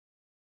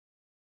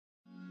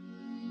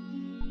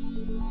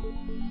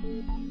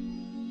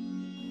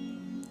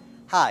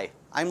Hi,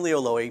 I'm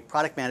Leo Lowy,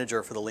 Product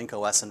Manager for the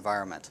Link-OS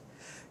environment.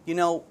 You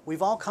know,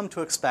 we've all come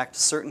to expect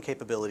certain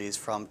capabilities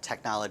from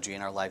technology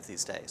in our life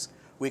these days.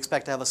 We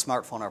expect to have a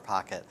smartphone in our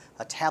pocket,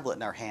 a tablet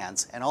in our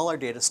hands, and all our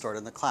data stored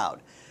in the cloud.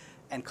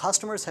 And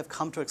customers have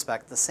come to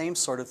expect the same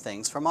sort of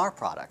things from our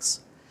products.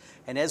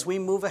 And as we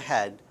move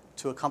ahead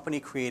to a company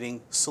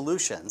creating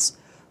solutions,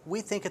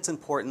 we think it's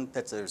important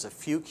that there's a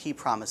few key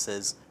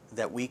promises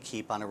that we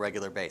keep on a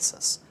regular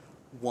basis.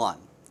 One,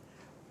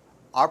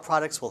 our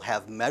products will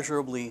have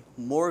measurably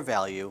more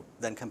value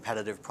than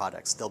competitive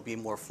products. They'll be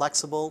more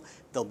flexible,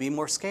 they'll be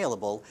more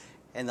scalable,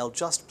 and they'll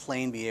just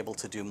plain be able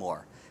to do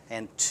more.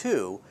 And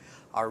two,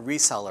 our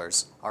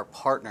resellers, our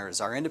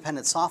partners, our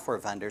independent software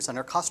vendors, and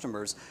our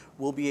customers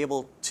will be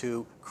able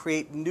to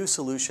create new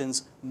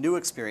solutions, new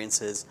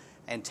experiences,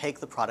 and take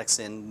the products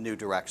in new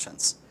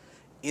directions.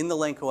 In the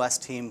Link-OS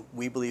team,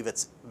 we believe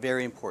it's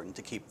very important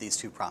to keep these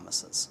two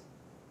promises.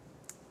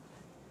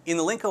 In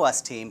the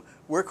Link-OS team,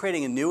 we're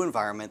creating a new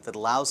environment that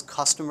allows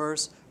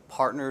customers,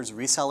 partners,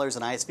 resellers,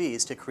 and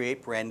ISVs to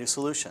create brand new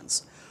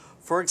solutions.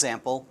 For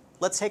example,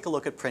 let's take a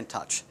look at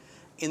PrintTouch.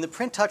 In the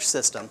PrintTouch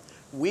system,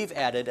 we've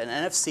added an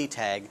NFC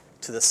tag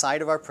to the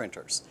side of our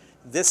printers.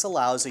 This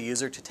allows a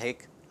user to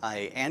take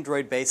an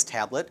Android-based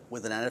tablet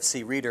with an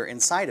NFC reader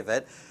inside of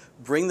it,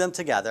 bring them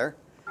together,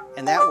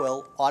 and that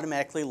will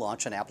automatically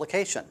launch an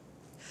application.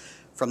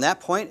 From that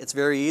point, it's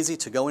very easy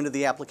to go into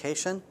the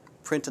application,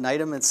 print an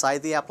item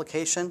inside the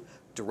application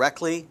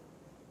directly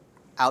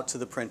out to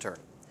the printer.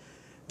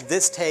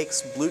 This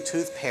takes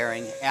Bluetooth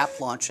pairing, app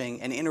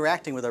launching, and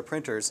interacting with our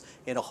printers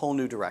in a whole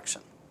new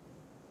direction.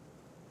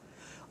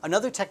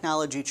 Another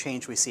technology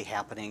change we see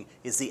happening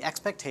is the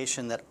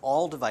expectation that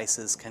all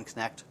devices can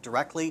connect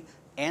directly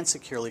and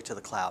securely to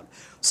the cloud.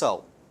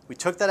 So we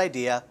took that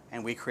idea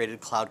and we created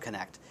Cloud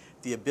Connect,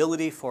 the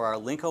ability for our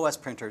Link-OS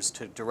printers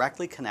to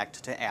directly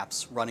connect to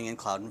apps running in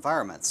cloud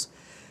environments.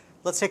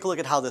 Let's take a look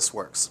at how this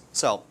works.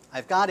 So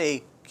I've got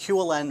a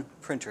QLN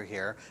printer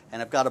here,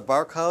 and I've got a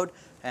barcode,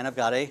 and I've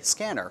got a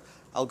scanner.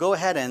 I'll go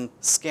ahead and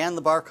scan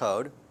the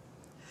barcode.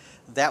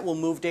 That will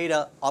move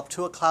data up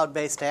to a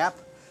cloud-based app,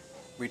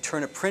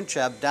 return a print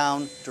job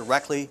down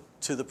directly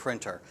to the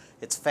printer.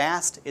 It's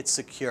fast, it's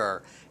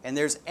secure, and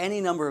there's any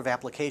number of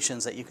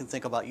applications that you can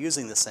think about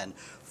using this in,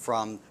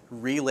 from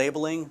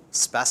relabeling,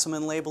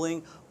 specimen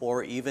labeling,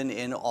 or even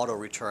in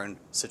auto-return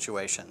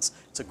situations.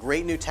 It's a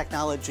great new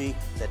technology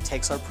that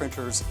takes our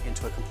printers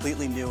into a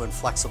completely new and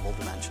flexible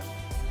dimension.